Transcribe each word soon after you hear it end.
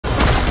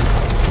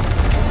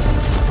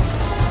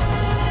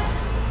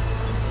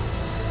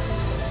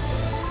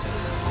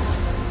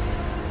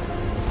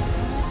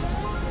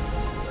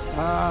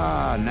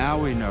Now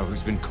we know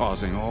who's been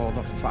causing all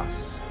the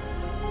fuss.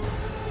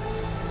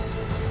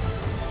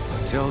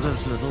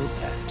 Tilda's little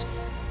pet.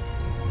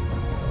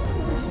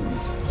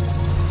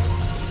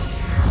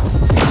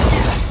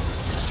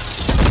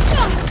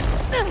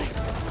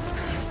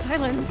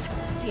 Silence.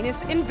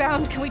 Zenith's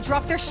inbound. Can we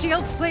drop their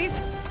shields,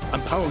 please?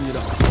 I'm powering it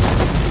up.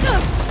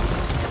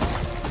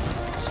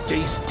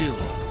 Stay still.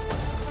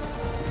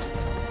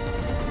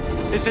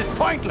 This is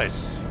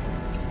pointless!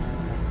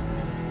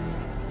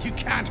 You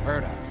can't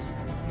hurt us.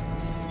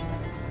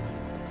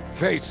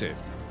 Face it,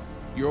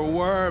 you're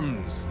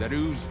worms that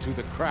ooze through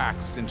the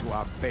cracks into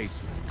our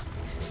basement.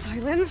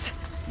 Silence?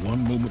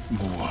 One moment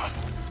more.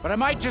 But I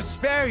might just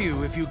spare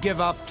you if you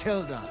give up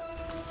Tilda.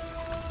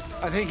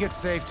 I think it's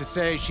safe to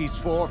say she's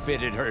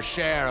forfeited her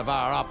share of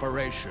our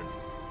operation.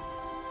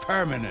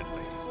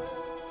 Permanently.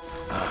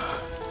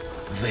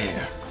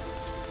 There.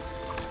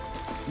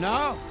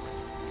 No?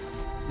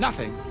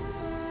 Nothing?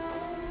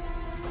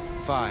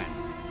 Fine.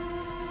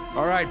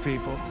 All right,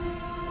 people.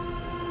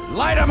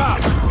 Light 'em up!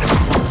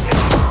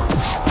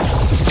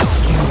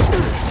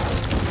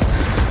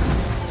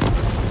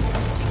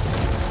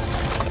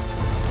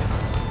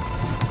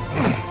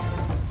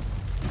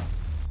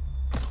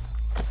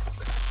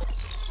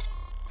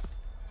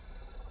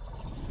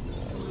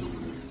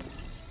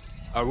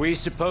 Are we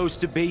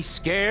supposed to be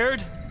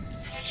scared?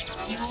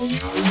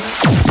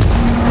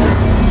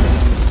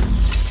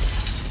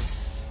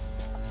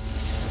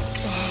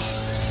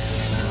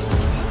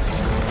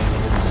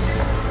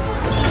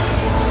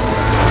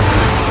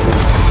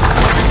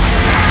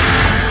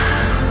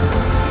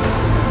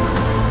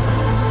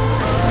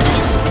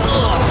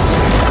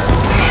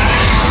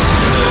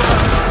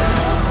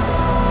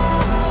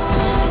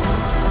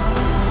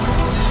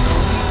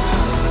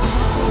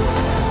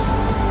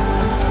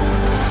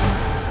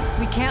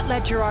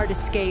 Let Gerard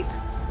escape.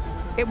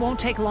 It won't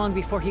take long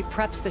before he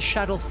preps the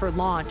shuttle for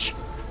launch.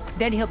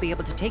 Then he'll be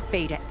able to take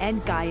Beta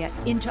and Gaia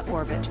into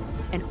orbit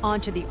and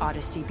onto the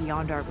Odyssey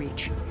beyond our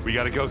reach. We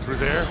gotta go through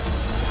there?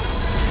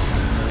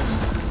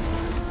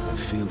 I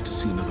failed to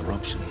see another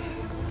option.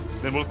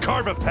 Then we'll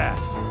carve a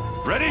path.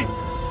 Ready?